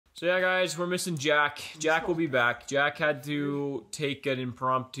So yeah, guys, we're missing Jack. Jack will be back. Jack had to take an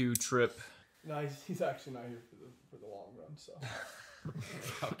impromptu trip. No, he's actually not here for the long run. So.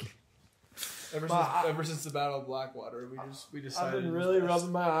 Okay. Ever since the Battle of Blackwater, we decided. I've been really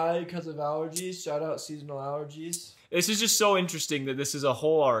rubbing my eye because of allergies. Shout out seasonal allergies. This is just so interesting that this is a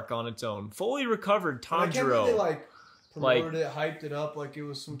whole arc on its own. Fully recovered Tanjiro. I can't believe they promoted it, hyped it up like it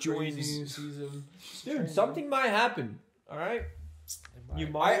was some crazy new season. Dude, something might happen. All right.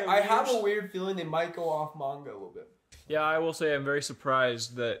 I have a weird feeling they might go off manga a little bit. Yeah, I will say I'm very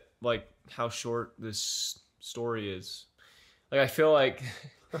surprised that how short this story is. I feel like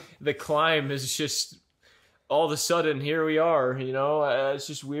the climb is just all of a sudden here we are. You know, it's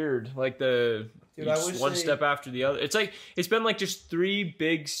just weird. One step after the other. It's been just 3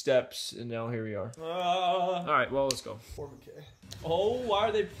 big steps, and now here we are. All right, well, let's go. Oh, why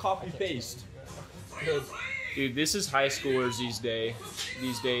are they copy paste? Dude, this is high schoolers these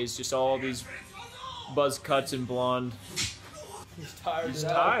days. Just all these buzz cuts and blonde. He's tired. He's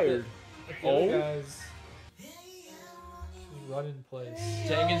tired. Oh, guys. Run in place.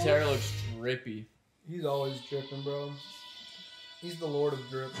 Tengen's hair looks drippy. He's always dripping, bro. He's the lord of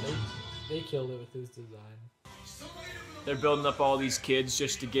drip. They killed it with his design. They're building up all these kids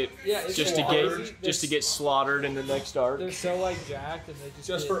just to get slaughtered in the next arc. They're so Jack, and they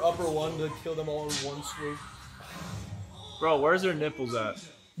just for upper one to kill them all in one swoop. Bro, where's their nipples at?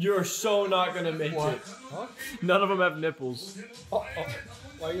 You're so not gonna make it. Huh? None of them have nipples. Why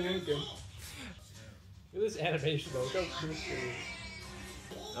are you thinking? Look at this animation though. Look how cool it is.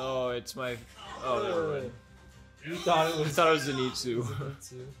 Oh, it's my. Oh, never mind. You thought it was. I thought it was Zenitsu.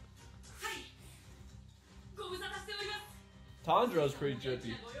 Tanjiro's pretty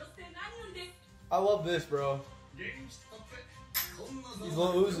drippy. I love this, bro. He's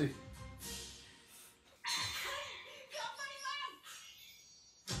Lil Uzi.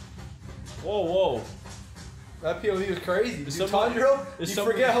 Whoa. That POV was crazy. Dude, Tanjiro, you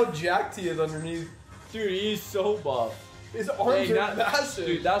forget how jacked he is underneath. Dude, he's so buff. His arms are massive.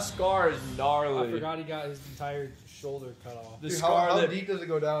 Dude, that scar is gnarly. I forgot he got his entire shoulder cut off. Dude, how deep does it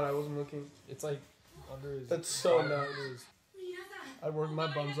go down? I wasn't looking. It's under his... That's so nice. I worked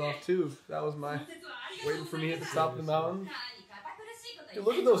my bums off too. That was my waiting for me at the top of the mountain. Dude,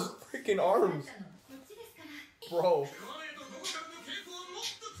 look at those freaking arms. Bro.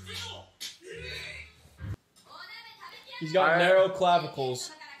 He's got narrow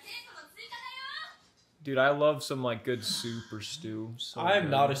clavicles. Dude, I love some good soup or stew. I am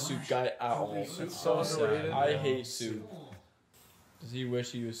not a soup guy at all. It's so sad. I hate soup. Does he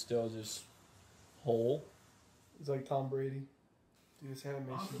wish he was still just whole? He's like Tom Brady. Dude, this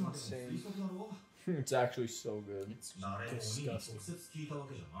animation is insane. It's actually so good. It's disgusting.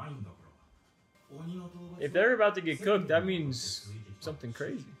 If they're about to get cooked, that means something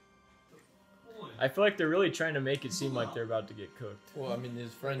crazy. I feel like they're really trying to make it seem like they're about to get cooked. Well, I mean,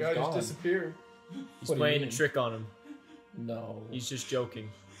 his friend's The guy gone. just disappeared. He's playing a trick on him. No. He's just joking.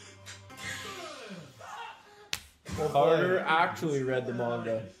 Carter actually read the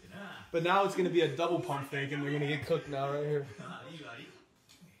manga. But now it's going to be a double pump fake and they're going to get cooked now right here.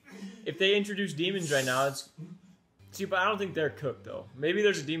 If they introduce demons right now, it's... See, but I don't think they're cooked, though. Maybe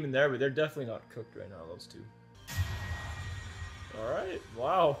there's a demon there, but they're definitely not cooked right now, those two. Alright,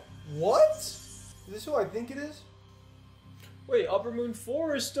 wow. What? Is this who I think it is? Wait, Upper Moon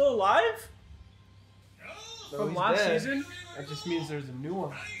 4 is still alive? No, From he's last dead. season? That just means there's a new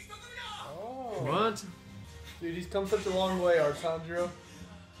one. Oh. What? Dude, he's come such a long way, our Tanjiro.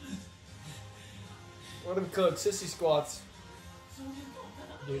 What are the cooks? Sissy squats.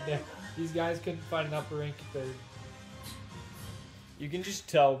 Dude, these guys couldn't find an upper rank if they... You can just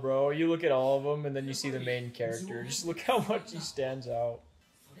tell, bro. You look at all of them, and then you see the main character. Just look how much he stands out.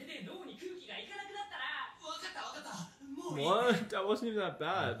 What? That wasn't even that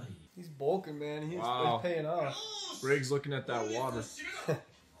bad. He's bulking, man. He's Wow. paying off. Briggs looking at that water.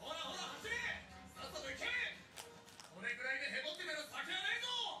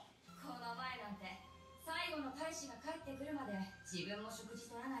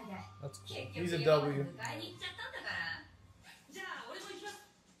 That's cool. He's a W.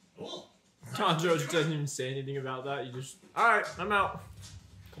 Tanjiro just doesn't even say anything about that. You just... Alright, I'm out.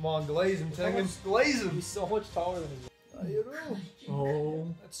 Come on, glaze him, Tengen. Glaze him. He's so much taller than his...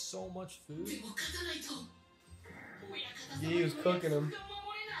 Oh. That's so much food. Yeah, he was cooking him.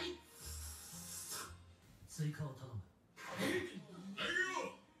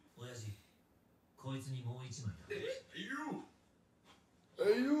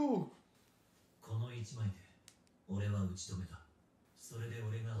 Hey, you! この一枚で俺は打ち止めた。それで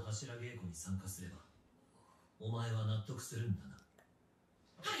俺が柱稽古に参加すればお前は納得するんだな。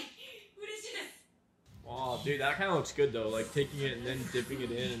はい。dude, that kind of looks good though. Like taking it and then dipping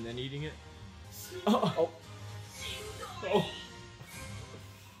it in and then eating it. Oh. Oh.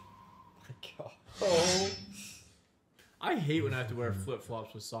 My God. Oh. I hate when I have to wear flip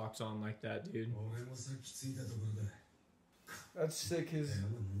flops with socks on like that, dude. 俺もさっきついたところだ That's sick. His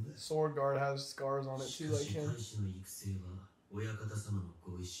sword guard has scars on it too, like him. Have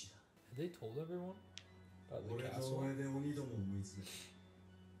they told everyone about the 俺と castle? お前で鬼どもを思い詰めた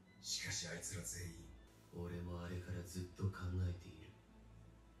しかしあいつら全員俺もあれからずっと考えている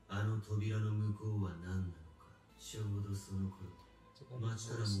あの扉の向こうは何なのかちょうどその頃街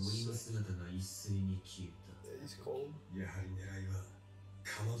からも鬼の姿が一斉に消えた He's cold. やはり狙いは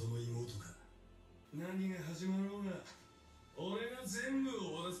かまどの妹か何が始まろうが俺が全部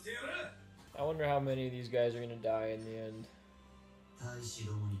終わらせてやる I wonder how many of these guys are gonna die in the end. 大使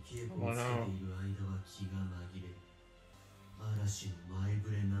どもに稽古をつけている間は気が紛れる嵐の前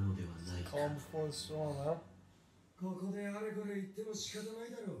触れなのではないか Calm before the storm, huh? ここであれこれ言っても仕方ない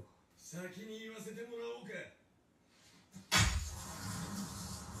だろう先に言わせてもらおうか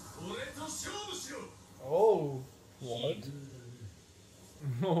俺と勝負しろ Oh, what?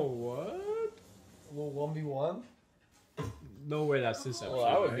 Oh, what? A little 1v1? No way that's this episode. Well,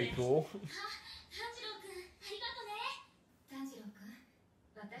 that would right? be cool.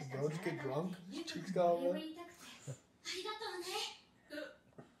 Bro, just get drunk. His cheeks got all red.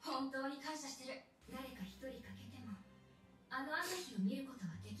 本当に感謝してる。誰か一人欠けても、あの朝日を見ること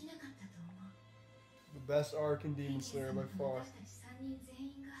はできなかったと思う。 The best arc in Demon Slayer by far. 私たち三人全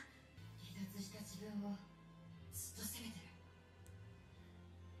員が離脱した自分をずっと責めてる。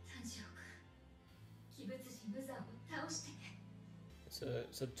炭治郎君、鬼物人無惨を倒して。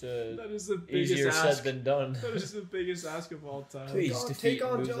 It's such a That is the biggest easier said ask. than done. That is the biggest ask of all time. Please. Go defeat take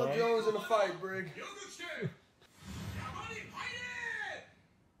on Muzan. JoJo's in a fight, Brig.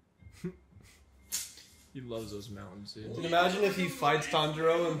 He loves those mountains, dude. Dude, imagine if he fights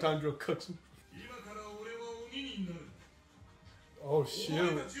Tanjiro and Tanjiro cooks him. Oh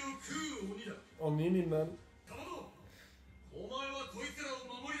shoot. Oh, Nini, man.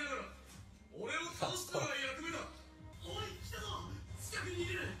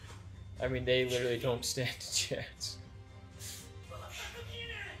 I mean, they literally don't stand a chance.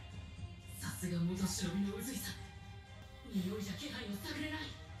 さすが元忍びのうずいさん。匂いじゃ気配を探れない。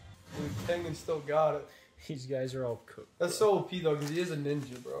 Dude, Tengen still got it. These guys are all cooked. That's so OP though, because he is a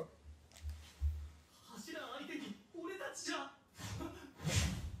ninja, bro. 柱相手に俺たちじゃ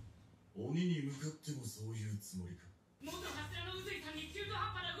鬼に向かってもそういうつもりか元柱のうずいさんに中途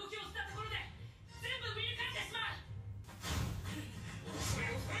半端な動きをしたところで全部見抜かれてしまう遅い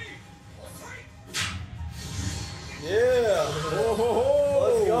遅い遅い Yeah! Let's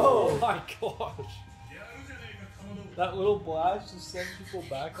Oh go! my gosh. That little blast just sends people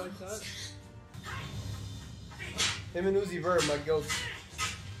back like that? Him and Uzi Vert might go.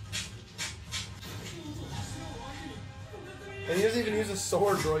 And he doesn't even use a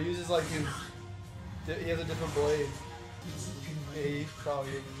sword, bro. He uses like his. He has a different blade. Yeah, he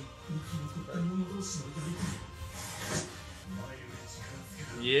probably.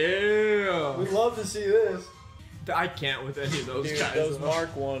 Yeah! We'd love to see this. I can't with any of those Dude, guys. those though.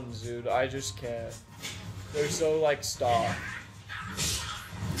 Mark 1s, dude, I just can't. They're so, like, stock.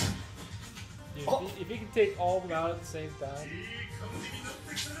 Dude, if he can take all of them out at the same time.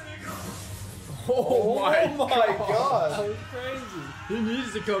 Oh my god. That was crazy. He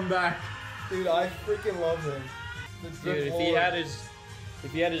needs to come back. Dude, I freaking love him. The Dude, Drip if he Lord. had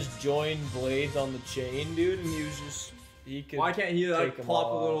his joined blades on the chain, dude, and he was just, he could. Why can't he take like 'em plop a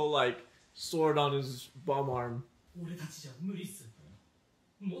all little like sword on his bum arm? 俺たちじゃ無理っす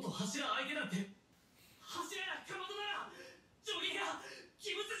元柱相手なんて柱やかまどなら上限や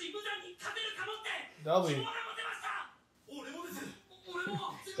鬼物人無残に勝てるかもって W. 希望が持てました俺もです俺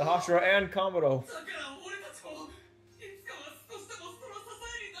も The Hashira and Komodo. だから俺たちもいつかは少しでもその支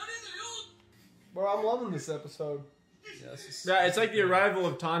えになれるよ Bro, I'm loving this episode. Yeah, it's like the arrival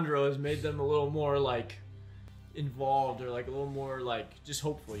of Tanjiro has made them a little more like involved or like a little more like just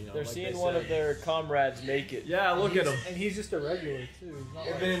hopeful, you know. They're like seeing they one said. of their comrades make it. Yeah, look at him. And he's just a regular too. He's not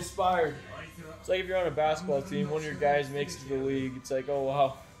They've like, been inspired. It's like if you're on a basketball team, one of your guys makes it to the league. It's like, oh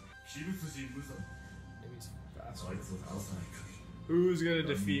wow. 鬼物人無残 maybe he's faster. あいつを倒さない限り Who's gonna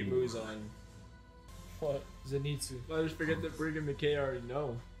defeat Muzan? What? Zenitsu. I just forget that Brig and McKay already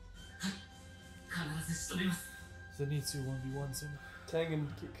know. 必ず仕留めます Zenitsu 1v1s him. Tengen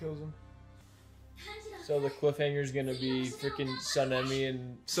kills him. So the cliffhanger's gonna be freaking Sunemi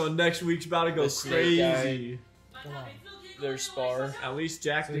and So next week's about to go The snake crazy. Come on. their spar. At least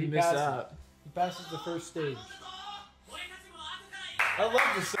Jack So didn't he miss passes. that. He passes the first stage. I love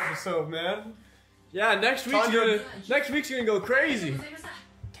this episode, man. Yeah, next week's gonna go crazy.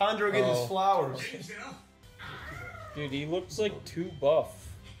 Tanjiro getting his flowers. Dude, he looks like too buff.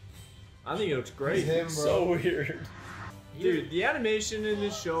 I think it looks great. It's him, bro. So weird. Dude, the animation in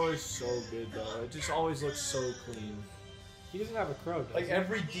this show is so good though. It just always looks so clean. He doesn't have a crow, does Like he?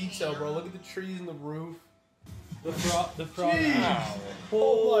 every detail, bro. Look at the trees and the roof. The frog. Jeez. Ow.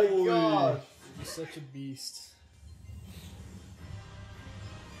 Oh my gosh. He's such a beast.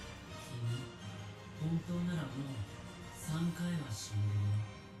 本当ならもう3回は死んでるよ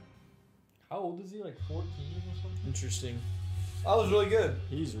How old is he? Like 14 or something? Interesting. That was really good.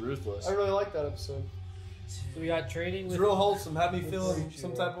 He's ruthless. I really liked that episode. So we got training It's with real wholesome. Had me with feeling Tanjiro.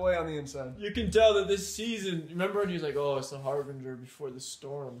 some type of way on the inside. You can tell that this season. Remember when he was like, "Oh, it's the harbinger before the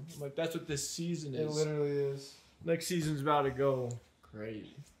storm." I'm like, that's what this season It is. literally is. Next season's about to go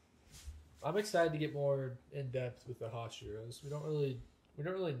crazy. I'm excited to get more in depth with the Hashiras. We don't really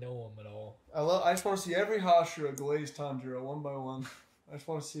know them at all. I just want to see every Hashira glaze Tanjiro one by one. I just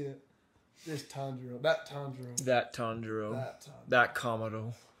want to see it. This Tanjiro. That Tanjiro. That Tanjiro. That Tanjiro. That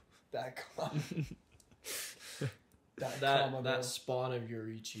Komodo. That Komodo. That Komodo. That spawn of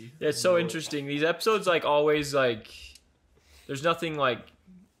Yoriichi. Yeah, it's so interesting. These episodes, like, always, like, there's nothing, like,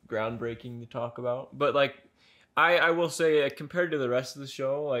 groundbreaking to talk about. But, like, I will say, compared to the rest of the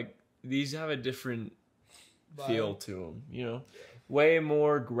show, like, these have a different feel to them, you know? Way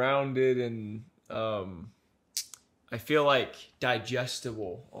more grounded and, I feel like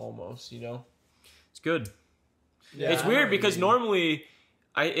digestible almost, you know? It's good. Yeah, it's I know weird what you because mean. normally,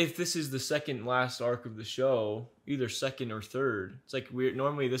 if this is the second last arc of the show, either second or third, it's like weird.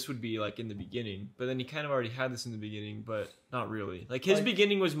 Normally this would be like in the beginning, but then he kind of already had this in the beginning, but not really. Like his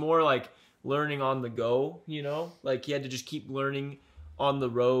beginning was more like learning on the go, you know? Like he had to just keep learning on the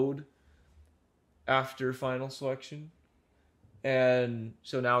road after final selection. And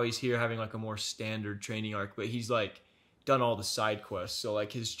so now he's here having like a more standard training arc, but he's like done all the side quests. So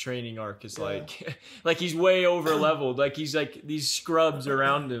like his training arc is like like he's way over leveled. Like he's like these scrubs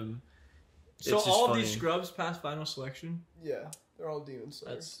around him. So It's just all of funny. these scrubs pass final selection. Yeah, they're all demons.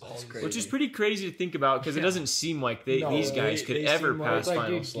 That's crazy. Which is pretty crazy to think about because it doesn't seem like these guys could they ever seem like- pass It's like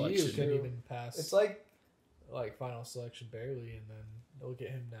final dude, Gyu selection. couldn't even pass It's like final selection barely, and then they'll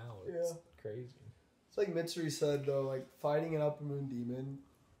get him now. It's crazy. It's like Mitsuri said though, like fighting an Upper Moon demon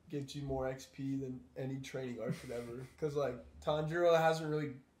gives you more XP than any training arc could ever. Because like Tanjiro hasn't really,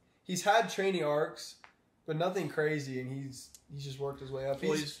 he's had training arcs, but nothing crazy, and he's just worked his way up.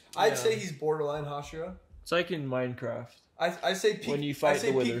 I'd say he's borderline Hashira. It's like in Minecraft. I say peak, When you fight I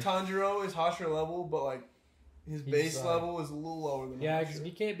say the peak Wither. Tanjiro is Hashira level, but like his He's, base level is a little lower than Yeah, because Hashira.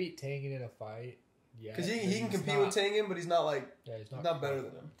 he can't beat Tengen in a fight. Yeah, Because he can compete with Tengen, but he's not like he's he's not better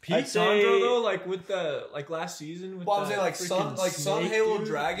than him. Pete I'd say- Sandro though, like with the last season. With Well, I'm that saying like freaking Sun snake Halo dude.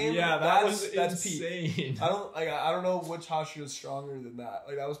 Dragon. Yeah, that's Pete. insane. I don't know which Hashira is stronger than that.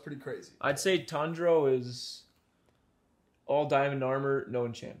 Like that was pretty crazy. I'd say Tanjiro is all diamond armor, no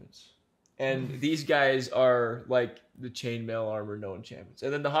enchantments. And these guys are like the chainmail armor, no enchantments.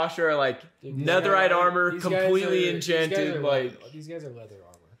 And then the Hashira are like Dude, these netherite guys- armor, these guys completely are- enchanted. Like these guys are leather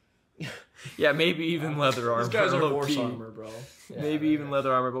armor. yeah, maybe even leather armor. These guys are low horse key. armor, bro. Maybe even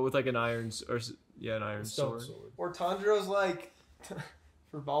leather armor, but with like an iron an iron Stone sword. sword. Or Tanjiro's like,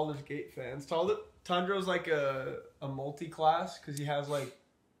 for Baldur's Gate fans, Tanjiro's like a multi-class because he has like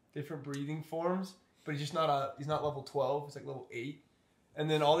different breathing forms, but he's not level 12. He's like level 8. And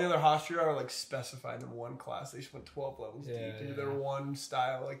then all the other Hashira are like specified in one class. They just went 12 levels deep into their one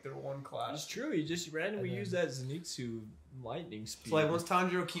style, like their one It's class. true. He just randomly And then- used that Zenitsu lightning speed. So like once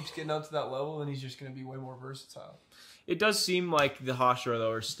Tanjiro keeps getting up to that level, then he's just gonna be way more versatile. It does seem like the Hashira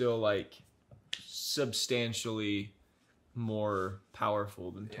though are still like substantially more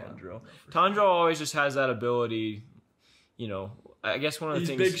powerful than Tanjiro. Tanjiro always just has that ability, you know. I guess one of the He's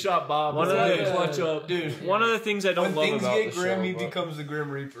things big shot Bob. One of Like, the- clutch up, Dude, one of the things I don't when love things about get the grim, show, he but- becomes the Grim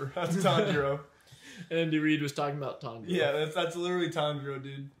Reaper. That's Tanjiro. Andy Reid was talking about Tanjiro. Yeah, that's literally Tanjiro,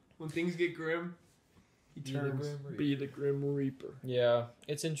 dude. When things get grim, he Be the turns. Grim Reaper. Be the Grim Reaper. Yeah,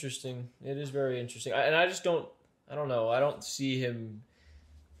 it's interesting. It is very interesting. I don't know. I don't see him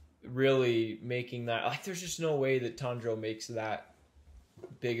really making that. Like, there's just no way that Tanjiro makes that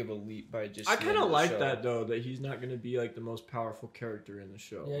big of a leap by just. I the kind end of the like show. that though, that he's not going to be like the most powerful character in the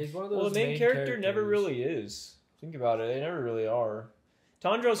show. Yeah, he's one of those. Well, the main character never characters. really is. Think about it. They never really are.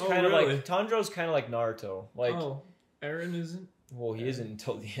 Tanjiro's Oh, kind of really? like Naruto. Like, oh, Aaron isn't. well, he isn't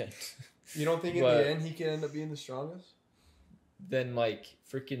until the end. You don't think in But- the end he can end up being the strongest? Then like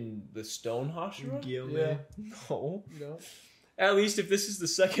freaking the Stone Hashira. Guillermo. Yeah. No. You know? At least if this is the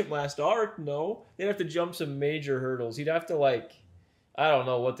second last arc, no. They'd have to jump some major hurdles. He'd have to like I don't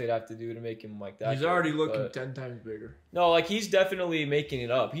know what they'd have to do to make him like that. He's good, already looking but- 10 times bigger. No, like he's definitely making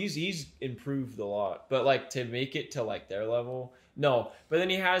it up. He's improved a lot, but like to make it to like their level, no. But then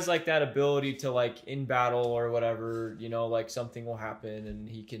he has like that ability to like in battle or whatever, you know, like something will happen and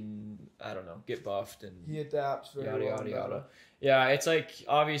he can, I don't know, get buffed and He adapts very yada well. yada yada. Yeah, it's like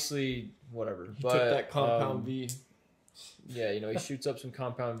obviously whatever. He but took that compound V. Yeah, you know, he shoots up some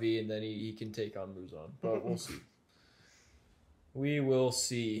compound V and then he can take on Muzan. But we'll see. We will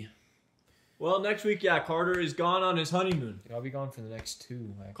see. Well, next week, yeah, Carter is gone on his honeymoon. I'll be gone for the next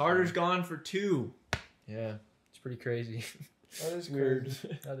 2. Actually. Carter's gone for 2. Yeah, it's pretty crazy. That is Weird.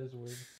 crazy. That is weird.